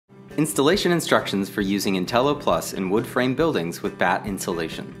Installation instructions for using INTELLO Plus in wood frame buildings with Batt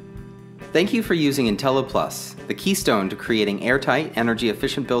insulation. Thank you for using INTELLO Plus, the keystone to creating airtight,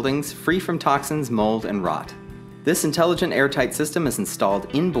 energy-efficient buildings free from toxins, mold, and rot. This intelligent airtight system is installed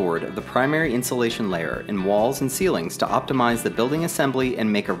inboard of the primary insulation layer in walls and ceilings to optimize the building assembly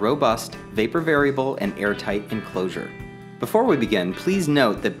and make a robust, vapor-variable, and airtight enclosure. Before we begin, please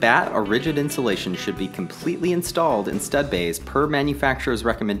note that batt or rigid insulation should be completely installed in stud bays per manufacturer's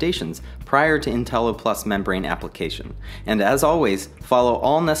recommendations prior to INTELLO Plus membrane application. And as always, follow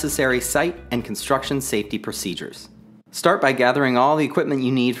all necessary site and construction safety procedures. Start by gathering all the equipment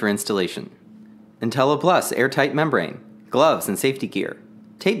you need for installation. INTELLO Plus airtight membrane, gloves and safety gear,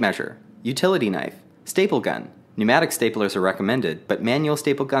 tape measure, utility knife, staple gun. Pneumatic staplers are recommended, but manual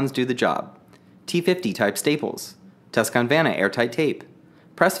staple guns do the job. T50 type staples. Tuscan airtight tape,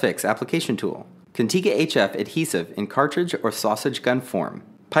 press fix application tool, Contiga HF adhesive in cartridge or sausage gun form,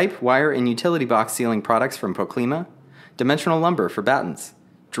 pipe, wire, and utility box sealing products from Proclima, dimensional lumber for battens,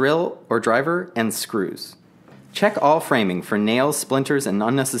 drill or driver, and screws. Check all framing for nails, splinters, and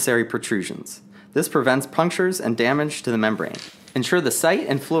unnecessary protrusions. This prevents punctures and damage to the membrane. Ensure the site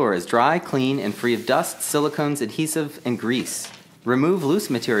and floor is dry, clean, and free of dust, silicones, adhesive, and grease. Remove loose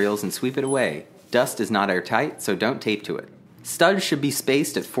materials and sweep it away. Dust is not airtight, so don't tape to it. Studs should be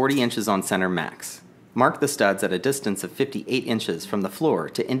spaced at 40 inches on center max. Mark the studs at a distance of 58 inches from the floor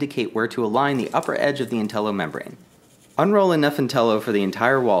to indicate where to align the upper edge of the INTELLO membrane. Unroll enough INTELLO for the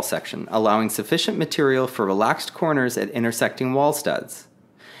entire wall section, allowing sufficient material for relaxed corners at intersecting wall studs.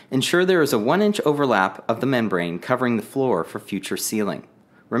 Ensure there is a 1-inch overlap of the membrane covering the floor for future sealing.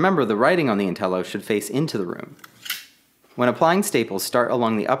 Remember, the writing on the INTELLO should face into the room. When applying staples, start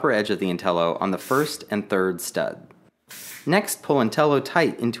along the upper edge of the INTELLO on the first and third stud. Next, pull INTELLO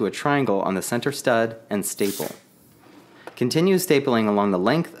tight into a triangle on the center stud and staple. Continue stapling along the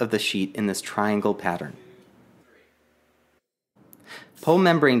length of the sheet in this triangle pattern. Pull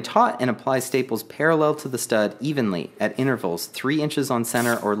membrane taut and apply staples parallel to the stud evenly at intervals 3 inches on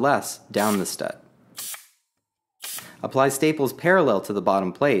center or less down the stud. Apply staples parallel to the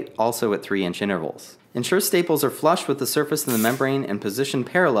bottom plate, also at 3-inch intervals. Ensure staples are flush with the surface of the membrane and positioned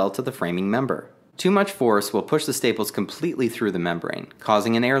parallel to the framing member. Too much force will push the staples completely through the membrane,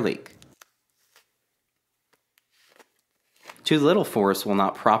 causing an air leak. Too little force will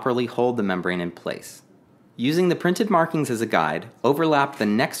not properly hold the membrane in place. Using the printed markings as a guide, overlap the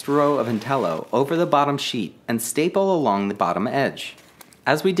next row of INTELLO over the bottom sheet and staple along the bottom edge.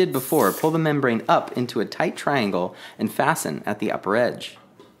 As we did before, pull the membrane up into a tight triangle and fasten at the upper edge.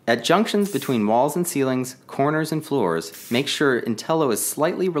 At junctions between walls and ceilings, corners and floors, make sure INTELLO is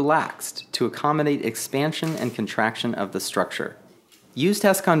slightly relaxed to accommodate expansion and contraction of the structure. Use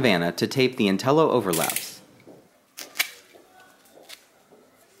Tuscan to tape the INTELLO overlaps.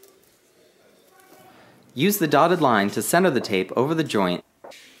 Use the dotted line to center the tape over the joint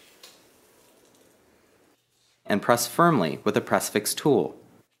and press firmly with a press fix tool.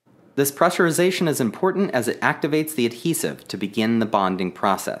 This pressurization is important as it activates the adhesive to begin the bonding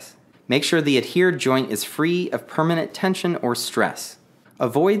process. Make sure the adhered joint is free of permanent tension or stress.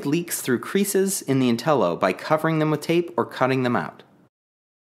 Avoid leaks through creases in the INTELLO by covering them with tape or cutting them out.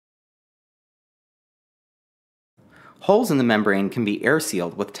 Holes in the membrane can be air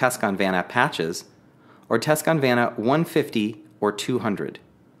sealed with Tuscan patches or Tuscan 150 or 200.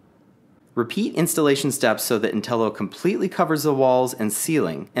 Repeat installation steps so that INTELLO completely covers the walls and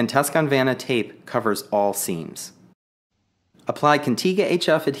ceiling, and Tuscan tape covers all seams. Apply Contiga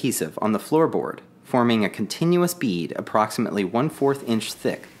HF adhesive on the floorboard, forming a continuous bead approximately 1/4 inch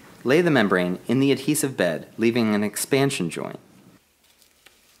thick. Lay the membrane in the adhesive bed, leaving an expansion joint.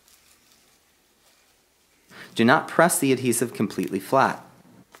 Do not press the adhesive completely flat.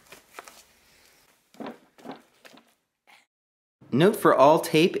 Note for all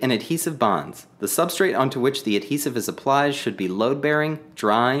tape and adhesive bonds, the substrate onto which the adhesive is applied should be load-bearing,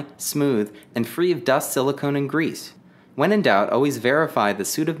 dry, smooth, and free of dust, silicone, and grease. When in doubt, always verify the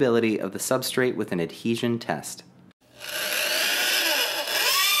suitability of the substrate with an adhesion test.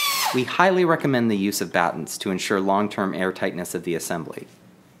 We highly recommend the use of Battens to ensure long-term airtightness of the assembly.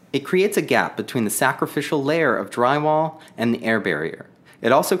 It creates a gap between the sacrificial layer of drywall and the air barrier.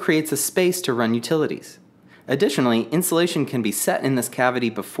 It also creates a space to run utilities. Additionally, insulation can be set in this cavity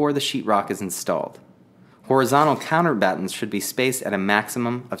before the sheetrock is installed. Horizontal counter battens should be spaced at a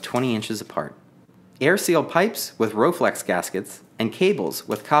maximum of 20 inches apart. Air seal pipes with Roflex gaskets and cables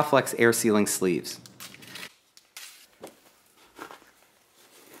with Coflex air sealing sleeves.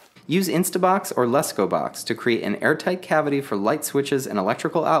 Use Instabox or Lescobox to create an airtight cavity for light switches and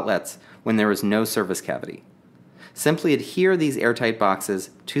electrical outlets when there is no service cavity. Simply adhere these airtight boxes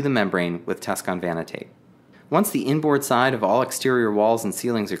to the membrane with Tescon Vanna tape. Once the inboard side of all exterior walls and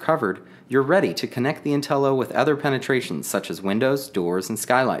ceilings are covered, you're ready to connect the INTELLO with other penetrations such as windows, doors, and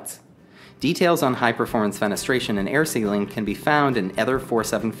skylights. Details on high-performance fenestration and air sealing can be found in other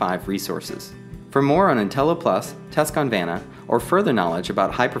 475 resources. For more on INTELLO Plus, Tescon Vanna, or further knowledge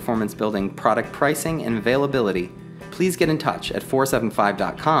about high-performance building product pricing and availability, please get in touch at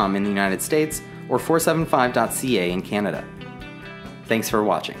 475.com in the United States or 475.ca in Canada. Thanks for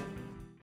watching.